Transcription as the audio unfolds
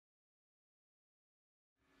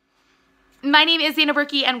My name is Dana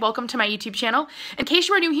Berkey and welcome to my YouTube channel. In case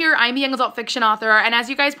you are new here, I'm a young adult fiction author, and as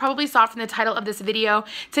you guys probably saw from the title of this video,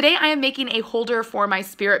 today I am making a holder for my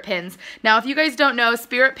spirit pins. Now, if you guys don't know,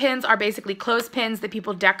 spirit pins are basically clothespins that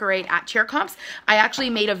people decorate at cheer comps. I actually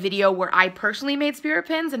made a video where I personally made spirit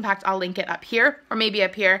pins. In fact, I'll link it up here or maybe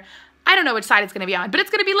up here. I don't know which side it's going to be on, but it's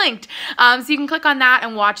going to be linked. So you can click on that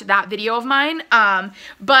and watch that video of mine.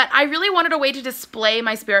 But I really wanted a way to display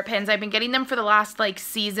my spirit pins. I've been getting them for the last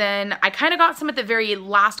season. I kind of got some at the very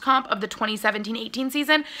last comp of the 2017-18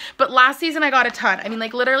 season, but last season I got a ton. I mean,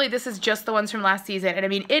 literally this is just the ones from last season, and I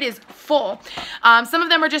mean, it is full. Some of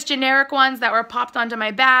them are just generic ones that were popped onto my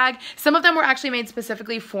bag. Some of them were actually made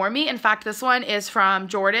specifically for me. In fact, this one is from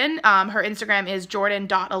Jordan. Her Instagram is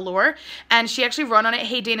jordan.allure, and she actually wrote on it,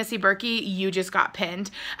 "Hey Dana C. Berkey, you just got pinned."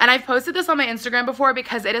 And I've posted this on my Instagram before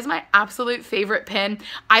because it is my absolute favorite pin.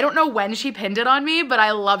 I don't know when she pinned it on me, but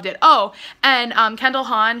I loved it. Oh, and Kendall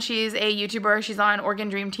Hahn, she's a YouTuber. She's on Oregon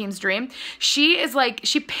Dream Team's Dream. She is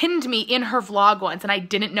she pinned me in her vlog once, and I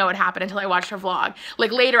didn't know it happened until I watched her vlog.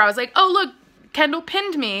 Later, I was like, oh, look, Kendall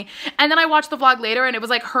pinned me, and then I watched the vlog later and it was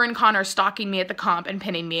her and Connor stalking me at the comp and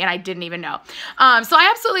pinning me, and I didn't even know. So I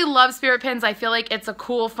absolutely love spirit pins. I feel like it's a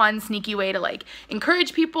cool, fun, sneaky way to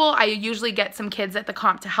encourage people. I usually get some kids at the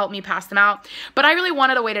comp to help me pass them out, but I really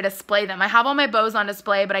wanted a way to display them. I have all my bows on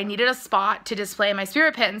display, but I needed a spot to display my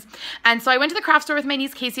spirit pins, and so I went to the craft store with my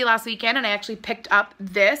niece Casey last weekend, and I actually picked up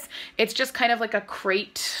this. It's just kind of like a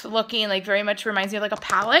crate looking, very much reminds me of a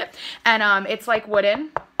pallet, and it's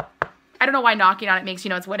wooden. I don't know why knocking on it makes you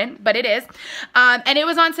know it's wooden, but it is. And it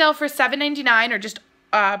was on sale for $7.99, or just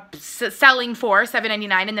selling for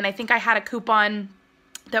 $7.99. And then I think I had a coupon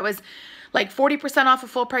that was 40% off a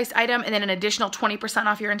full price item, and then an additional 20%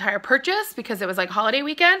 off your entire purchase because it was holiday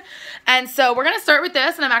weekend. And so we're going to start with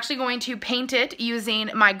this, and I'm actually going to paint it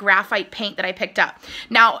using my graphite paint that I picked up.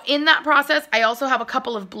 Now, in that process, I also have a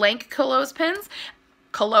couple of blank clothespins.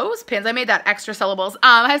 I made that extra syllables.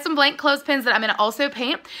 I have some blank clothespins that I'm going to also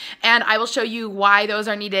paint, and I will show you why those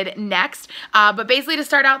are needed next. But basically, to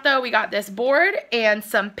start out though, we got this board and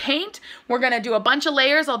some paint. We're going to do a bunch of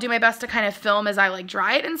layers. I'll do my best to kind of film as I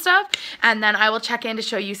dry it and stuff, and then I will check in to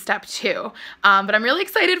show you step 2. But I'm really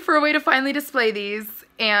excited for a way to finally display these,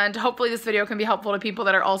 and hopefully this video can be helpful to people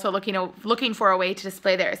that are also looking for a way to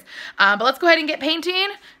display theirs. But let's go ahead and get painting,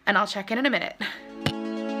 and I'll check in a minute.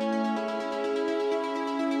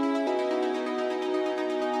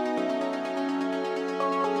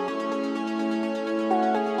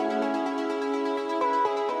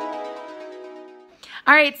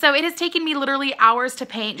 Alright, so it has taken me literally hours to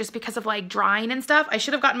paint just because of drying and stuff. I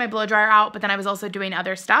should have gotten my blow dryer out, but then I was also doing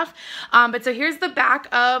other stuff. But so here's the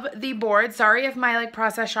back of the board. Sorry if my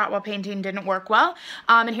process shot while painting didn't work well.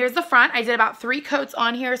 And here's the front. I did about 3 coats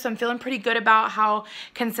on here, so I'm feeling pretty good about how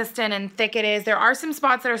consistent and thick it is. There are some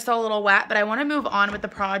spots that are still a little wet, but I want to move on with the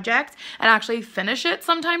project and actually finish it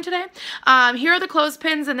sometime today. Here are the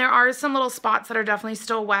clothespins, and there are some little spots that are definitely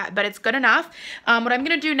still wet, but it's good enough. What I'm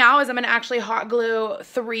going to do now is I'm going to actually hot glue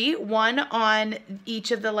 3, one on each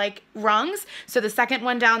of the rungs. So the second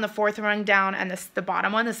one down, the 4th rung down, and the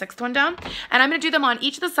bottom one, the 6th one down. And I'm going to do them on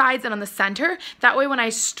each of the sides and on the center. That way when I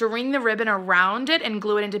string the ribbon around it and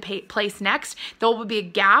glue it into place next, there will be a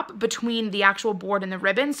gap between the actual board and the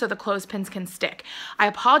ribbon so the clothespins can stick. I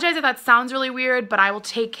apologize if that sounds really weird, but I will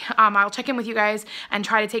I'll check in with you guys and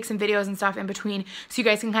try to take some videos and stuff in between so you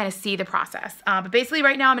guys can kind of see the process. But basically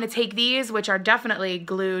right now I'm going to take these, which are definitely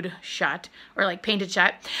glued shut or painted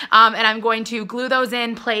shut, and I'm going to glue those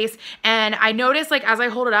in place. And I notice as I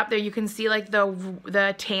hold it up there, you can see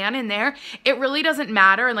the tan in there. It really doesn't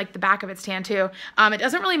matter, and the back of it's tan too. It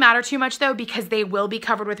doesn't really matter too much though, because they will be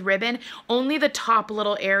covered with ribbon. Only the top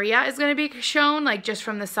little area is going to be shown, just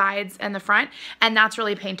from the sides and the front, and that's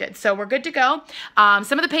really painted. So we're good to go.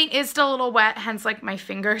 Some of the paint is still a little wet, hence my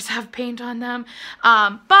fingers have paint on them.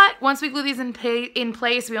 But once we glue these in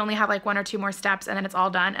place, we only have 1 or 2 more steps, and then it's all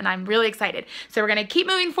done, and I'm really excited. So we're going to keep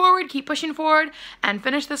moving forward, keep pushing forward, and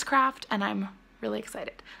finish this craft, and I'm really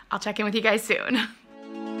excited. I'll check in with you guys soon.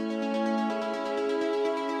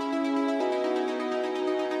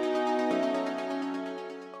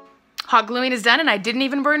 Hot gluing is done, and I didn't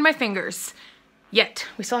even burn my fingers. Yet.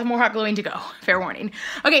 We still have more hot gluing to go. Fair warning.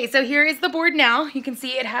 Okay, so here is the board now. You can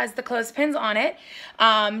see it has the clothespins on it.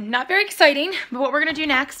 Not very exciting, but what we're going to do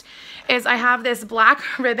next is I have this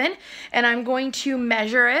black ribbon, and I'm going to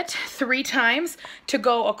measure it 3 times to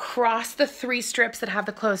go across the 3 strips that have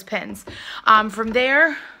the clothespins. From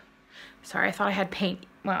there, sorry, I thought I had paint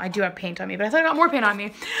well, I do have paint on me, but I thought I got more paint on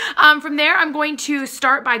me. From there, I'm going to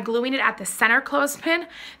start by gluing it at the center clothespin,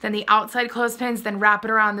 then the outside clothespins, then wrap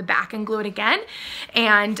it around the back and glue it again.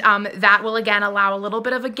 And that will, again, allow a little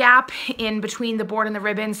bit of a gap in between the board and the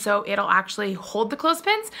ribbon, so it'll actually hold the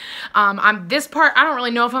clothespins. This part, I don't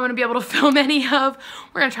really know if I'm going to be able to film any of.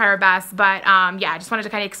 We're going to try our best, but yeah, I just wanted to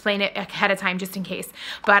kind of explain it ahead of time just in case.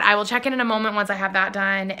 But I will check in a moment once I have that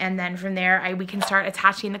done, and then from there, we can start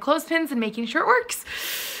attaching the clothespins and making sure it works.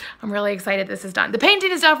 I'm really excited this is done. The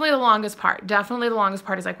painting is definitely the longest part. Definitely the longest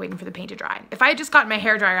part is like waiting for the paint to dry. If I had just gotten my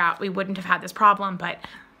hairdryer out, we wouldn't have had this problem, but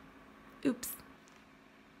oops.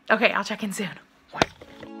 Okay, I'll check in soon.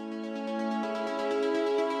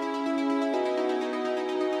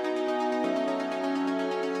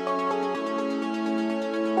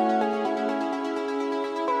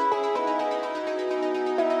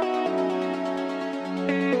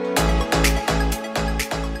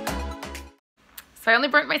 So I only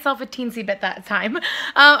burnt myself a teensy bit that time.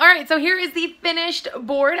 All right, so here is the finished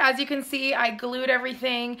board. As you can see, I glued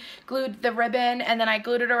everything, glued the ribbon, and then I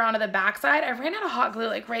glued it around to the backside. I ran out of hot glue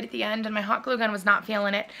like right at the end, and my hot glue gun was not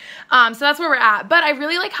feeling it. So that's where we're at. But I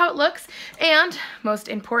really like how it looks. And most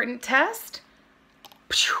important test,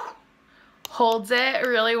 holds it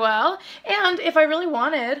really well. And if I really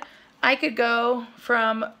wanted, I could go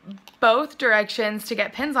from both directions to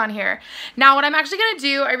get pins on here. Now what I'm actually gonna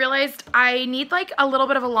do, I realized I need like a little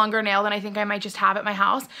bit of a longer nail than I think I might just have at my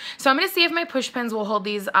house. So I'm gonna see if my push pins will hold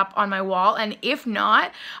these up on my wall, and if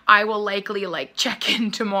not, I will likely like check in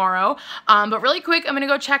tomorrow. But really quick, I'm gonna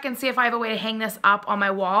go check and see if I have a way to hang this up on my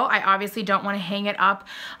wall. I obviously don't wanna hang it up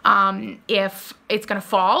if it's gonna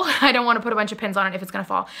fall. I don't wanna put a bunch of pins on it if it's gonna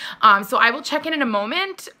fall. So I will check in a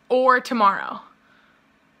moment or tomorrow.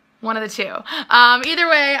 One of the two. Either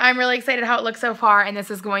way, I'm really excited how it looks so far, and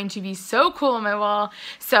this is going to be so cool on my wall.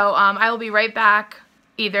 So I will be right back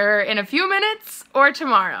either in a few minutes or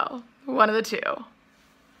tomorrow. One of the two.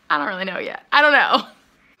 I don't really know yet. I don't know.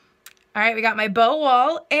 All right, we got my bow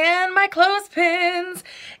wall and my clothespins.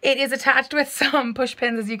 It is attached with some push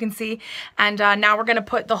pins, as you can see. And now we're gonna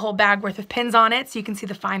put the whole bag worth of pins on it so you can see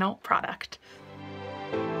the final product.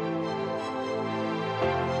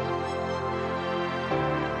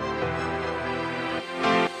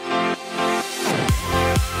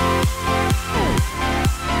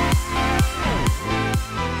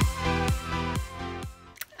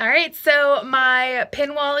 All right, so my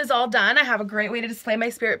pin wall is all done. I have a great way to display my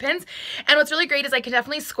spirit pins. And what's really great is I can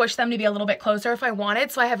definitely squish them to be a little bit closer if I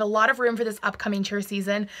wanted. So I have a lot of room for this upcoming cheer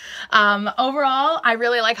season. Overall, I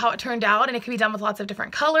really like how it turned out, and it can be done with lots of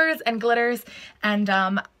different colors and glitters. And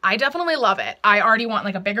I definitely love it. I already want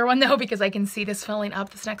like a bigger one though, because I can see this filling up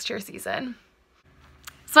this next cheer season.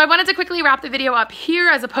 So I wanted to quickly wrap the video up here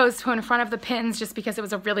as opposed to in front of the pins, just because it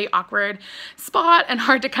was a really awkward spot and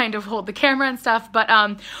hard to kind of hold the camera and stuff. But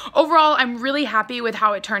overall, I'm really happy with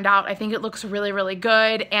how it turned out. I think it looks really, really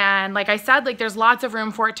good. And like I said, like there's lots of room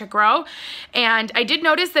for it to grow. And I did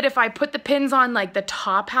notice that if I put the pins on like the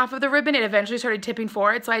top half of the ribbon, it eventually started tipping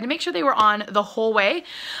forward. So I had to make sure they were on the whole way.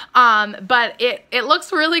 But it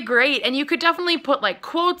looks really great. And you could definitely put like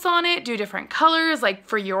quotes on it, do different colors like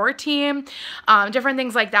for your team, different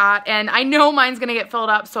things like that. And I know mine's gonna get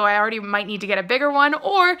filled up, so I already might need to get a bigger one,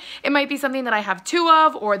 or it might be something that I have two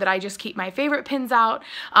of, or that I just keep my favorite pins out.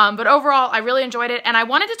 But overall, I really enjoyed it, and I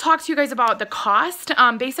wanted to talk to you guys about the cost.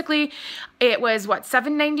 Basically, it was, what,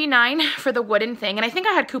 $7.99 for the wooden thing, and I think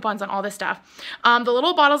I had coupons on all this stuff. The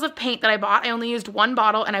little bottles of paint that I bought, I only used one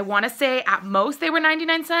bottle, and I want to say at most they were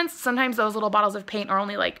 99 cents. Sometimes those little bottles of paint are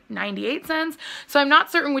only like 98 cents, so I'm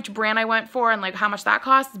not certain which brand I went for and like how much that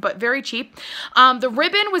costs, but very cheap. The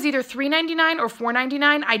ribbon was either $3.99 or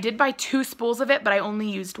 $4.99. I did buy 2 spools of it, but I only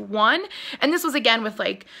used one, and this was again with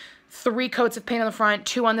like 3 coats of paint on the front,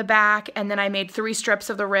 2 on the back, and then I made 3 strips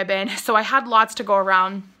of the ribbon, so I had lots to go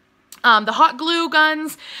around. The hot glue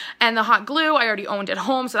guns and the hot glue I already owned at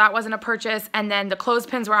home, so that wasn't a purchase. And then the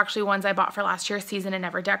clothespins were actually ones I bought for last year's season and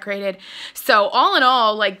never decorated. So all in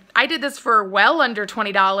all, like I did this for well under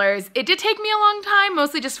 $20. It did take me a long time,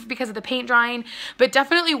 mostly just because of the paint drying, but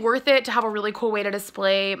definitely worth it to have a really cool way to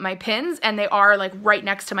display my pins. And they are like right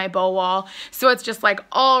next to my bow wall, so it's just like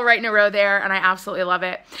all right in a row there, and I absolutely love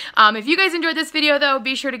it. If you guys enjoyed this video though,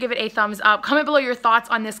 be sure to give it a thumbs up. Comment below your thoughts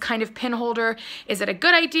on this kind of pin holder. Is it a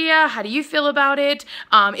good idea? How do you feel about it?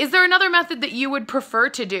 Is there another method that you would prefer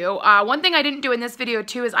to do? One thing I didn't do in this video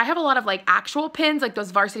too is I have a lot of like actual pins, like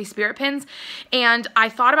those Varsity Spirit pins, and I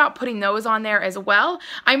thought about putting those on there as well.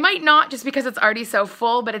 I might not just because it's already so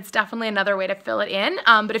full, but it's definitely another way to fill it in.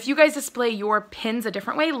 But if you guys display your pins a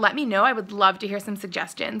different way, let me know. I would love to hear some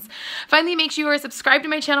suggestions. Finally, make sure you are subscribed to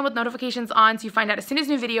my channel with notifications on so you find out as soon as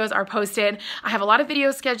new videos are posted. I have a lot of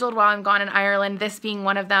videos scheduled while I'm gone in Ireland, this being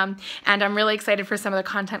one of them, and I'm really excited for some of the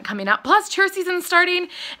content coming up. Plus, cheer season's starting,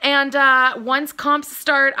 and once comps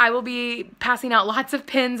start, I will be passing out lots of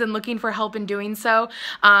pins and looking for help in doing so.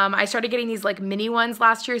 I started getting these like mini ones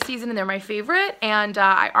last cheer season, and they're my favorite, and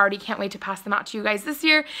I already can't wait to pass them out to you guys this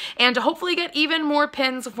year and to hopefully get even more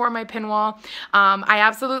pins for my pin wall. I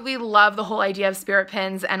absolutely love the whole idea of spirit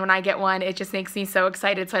pins, and when I get one, it just makes me so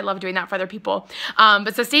excited, so I love doing that for other people.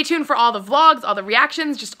 But so stay tuned for all the vlogs, all the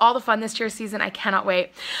reactions, just all the fun this cheer season. I cannot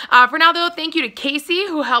wait. For now though, thank you to Casey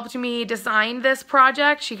who helped me design this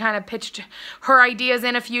project. She kind of pitched her ideas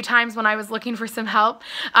in a few times when I was looking for some help.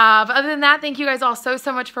 But other than that, thank you guys all so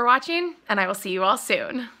much for watching, and I will see you all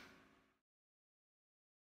soon.